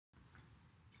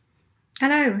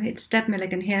Hello, it's Deb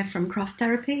Milligan here from Croft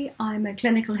Therapy. I'm a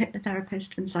clinical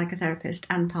hypnotherapist and psychotherapist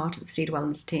and part of the Seed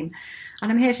Wellness team.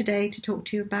 And I'm here today to talk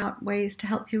to you about ways to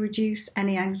help you reduce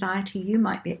any anxiety you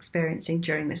might be experiencing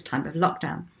during this time of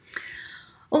lockdown.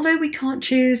 Although we can't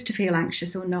choose to feel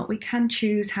anxious or not, we can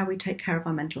choose how we take care of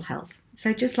our mental health.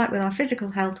 So just like with our physical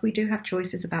health, we do have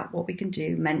choices about what we can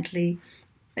do mentally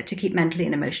to keep mentally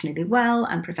and emotionally well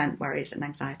and prevent worries and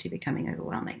anxiety becoming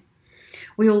overwhelming.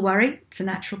 We all worry, it's a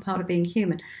natural part of being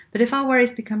human, but if our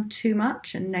worries become too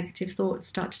much and negative thoughts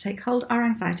start to take hold, our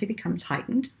anxiety becomes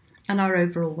heightened and our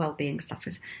overall well-being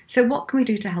suffers. So what can we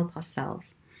do to help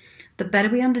ourselves? The better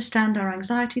we understand our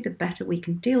anxiety, the better we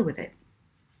can deal with it.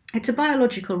 It's a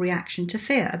biological reaction to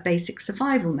fear, a basic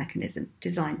survival mechanism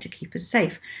designed to keep us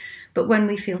safe. But when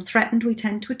we feel threatened, we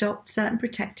tend to adopt certain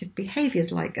protective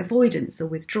behaviours like avoidance or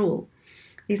withdrawal.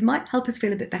 These might help us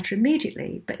feel a bit better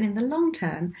immediately, but in the long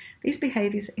term, these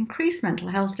behaviours increase mental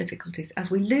health difficulties as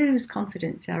we lose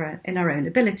confidence in our own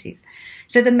abilities.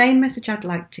 So the main message I'd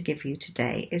like to give you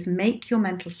today is make your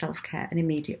mental self-care an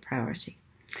immediate priority.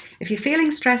 If you're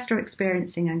feeling stressed or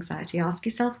experiencing anxiety, ask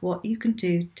yourself what you can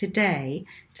do today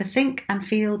to think and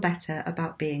feel better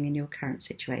about being in your current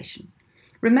situation.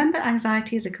 Remember,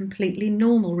 anxiety is a completely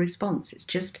normal response. It's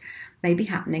just maybe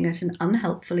happening at an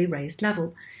unhelpfully raised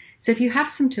level. So if you have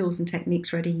some tools and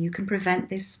techniques ready, you can prevent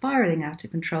this spiralling out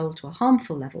of control to a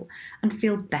harmful level and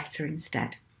feel better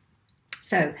instead.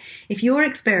 So if you're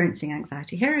experiencing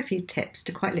anxiety, here are a few tips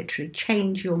to quite literally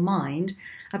change your mind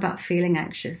about feeling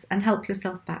anxious and help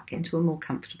yourself back into a more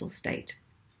comfortable state.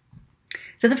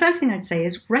 So the first thing I'd say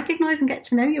is recognize and get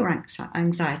to know your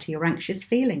anxiety or anxious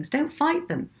feelings. Don't fight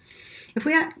them. If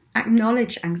we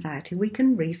acknowledge anxiety, we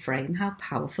can reframe how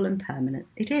powerful and permanent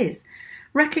it is.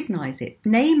 Recognize it,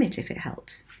 name it if it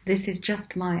helps. This is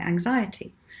just my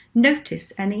anxiety.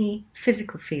 Notice any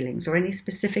physical feelings or any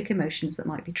specific emotions that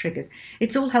might be triggers.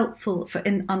 It's all helpful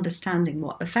in understanding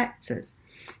what affects us.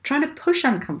 Trying to push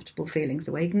uncomfortable feelings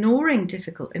away, ignoring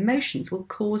difficult emotions will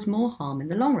cause more harm in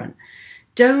the long run.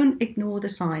 Don't ignore the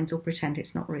signs or pretend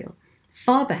it's not real.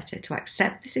 Far better to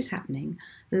accept this is happening,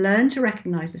 learn to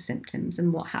recognize the symptoms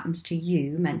and what happens to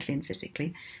you mentally and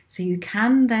physically, so you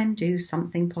can then do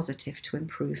something positive to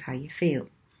improve how you feel.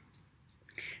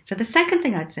 So the second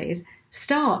thing I'd say is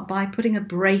start by putting the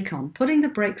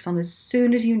brakes on as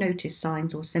soon as you notice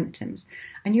signs or symptoms.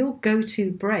 And your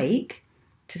go-to break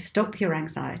to stop your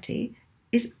anxiety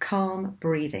is calm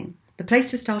breathing. The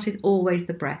place to start is always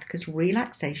the breath, because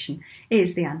relaxation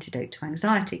is the antidote to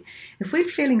anxiety. If we're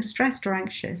feeling stressed or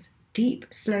anxious, deep,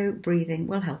 slow breathing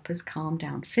will help us calm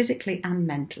down physically and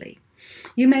mentally.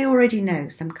 You may already know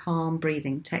some calm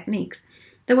breathing techniques.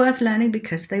 They're worth learning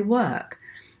because they work.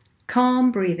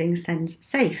 Calm breathing sends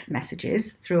safe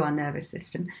messages through our nervous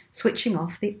system, switching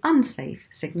off the unsafe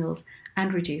signals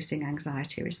and reducing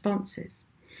anxiety responses.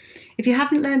 If you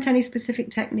haven't learned any specific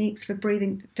techniques for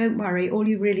breathing, don't worry. All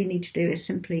you really need to do is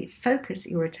simply focus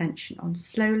your attention on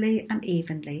slowly and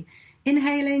evenly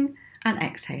inhaling and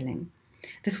exhaling.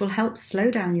 This will help slow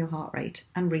down your heart rate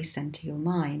and recenter your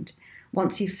mind.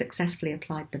 Once you've successfully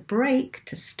applied the brake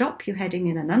to stop you heading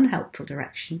in an unhelpful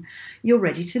direction, you're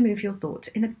ready to move your thoughts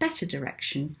in a better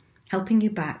direction, helping you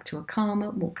back to a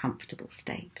calmer, more comfortable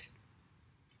state.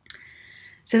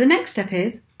 So the next step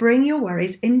is bring your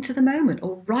worries into the moment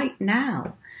or right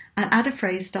now and add a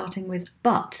phrase starting with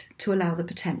but to allow the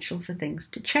potential for things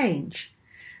to change.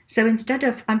 So instead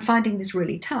of I'm finding this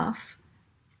really tough,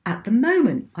 at the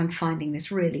moment I'm finding this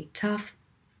really tough,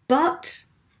 but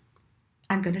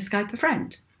I'm going to Skype a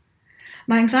friend.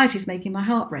 My anxiety is making my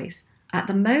heart race. At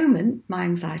the moment my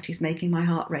anxiety is making my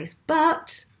heart race,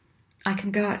 but I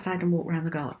can go outside and walk around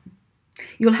the garden.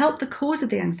 You'll help the cause of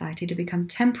the anxiety to become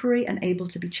temporary and able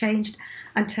to be changed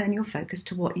and turn your focus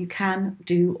to what you can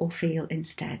do or feel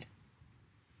instead.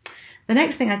 The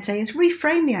next thing I'd say is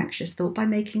reframe the anxious thought by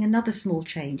making another small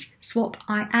change. Swap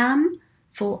I am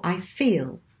for I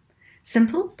feel.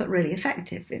 Simple but really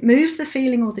effective. It moves the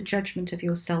feeling or the judgment of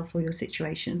yourself or your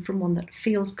situation from one that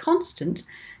feels constant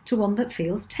to one that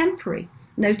feels temporary.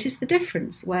 Notice the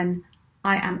difference when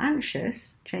I am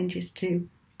anxious changes to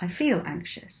I feel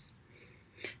anxious.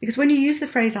 Because when you use the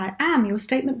phrase I am, your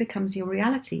statement becomes your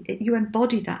reality. You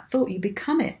embody that thought, you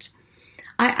become it.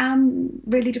 I am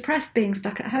really depressed being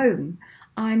stuck at home.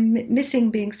 I'm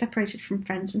missing being separated from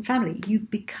friends and family. You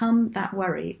become that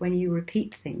worry when you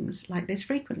repeat things like this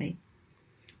frequently.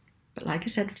 But like I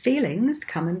said, feelings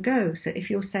come and go. So if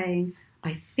you're saying,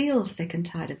 I feel sick and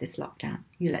tired of this lockdown,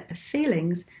 you let the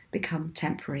feelings become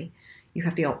temporary. You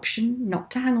have the option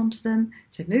not to hang on to them,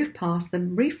 to move past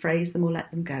them, rephrase them or let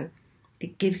them go.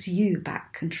 It gives you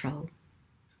back control.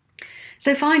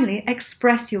 So finally,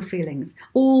 express your feelings,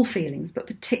 all feelings, but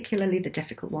particularly the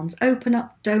difficult ones. Open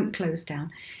up, don't close down.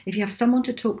 If you have someone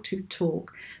to talk to,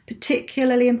 talk.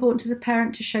 Particularly important as a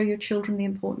parent to show your children the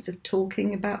importance of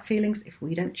talking about feelings. If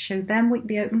we don't show them we can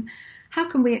be open, how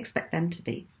can we expect them to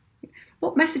be?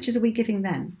 What messages are we giving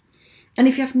them? And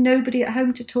if you have nobody at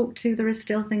home to talk to, there are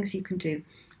still things you can do.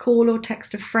 Call or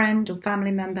text a friend or family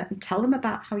member and tell them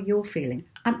about how you're feeling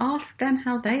and ask them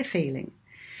how they're feeling.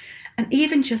 And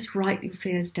even just write your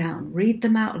fears down, read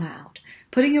them out loud.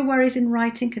 Putting your worries in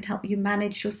writing can help you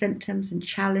manage your symptoms and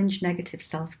challenge negative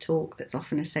self-talk that's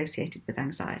often associated with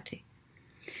anxiety.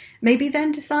 Maybe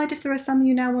then decide if there are some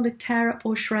you now want to tear up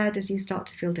or shred as you start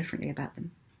to feel differently about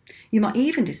them. You might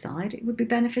even decide it would be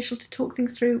beneficial to talk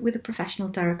things through with a professional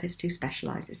therapist who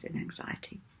specialises in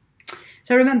anxiety.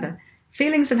 So remember,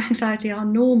 feelings of anxiety are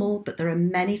normal, but there are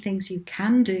many things you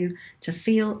can do to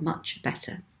feel much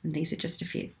better, and these are just a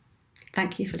few.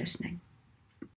 Thank you for listening.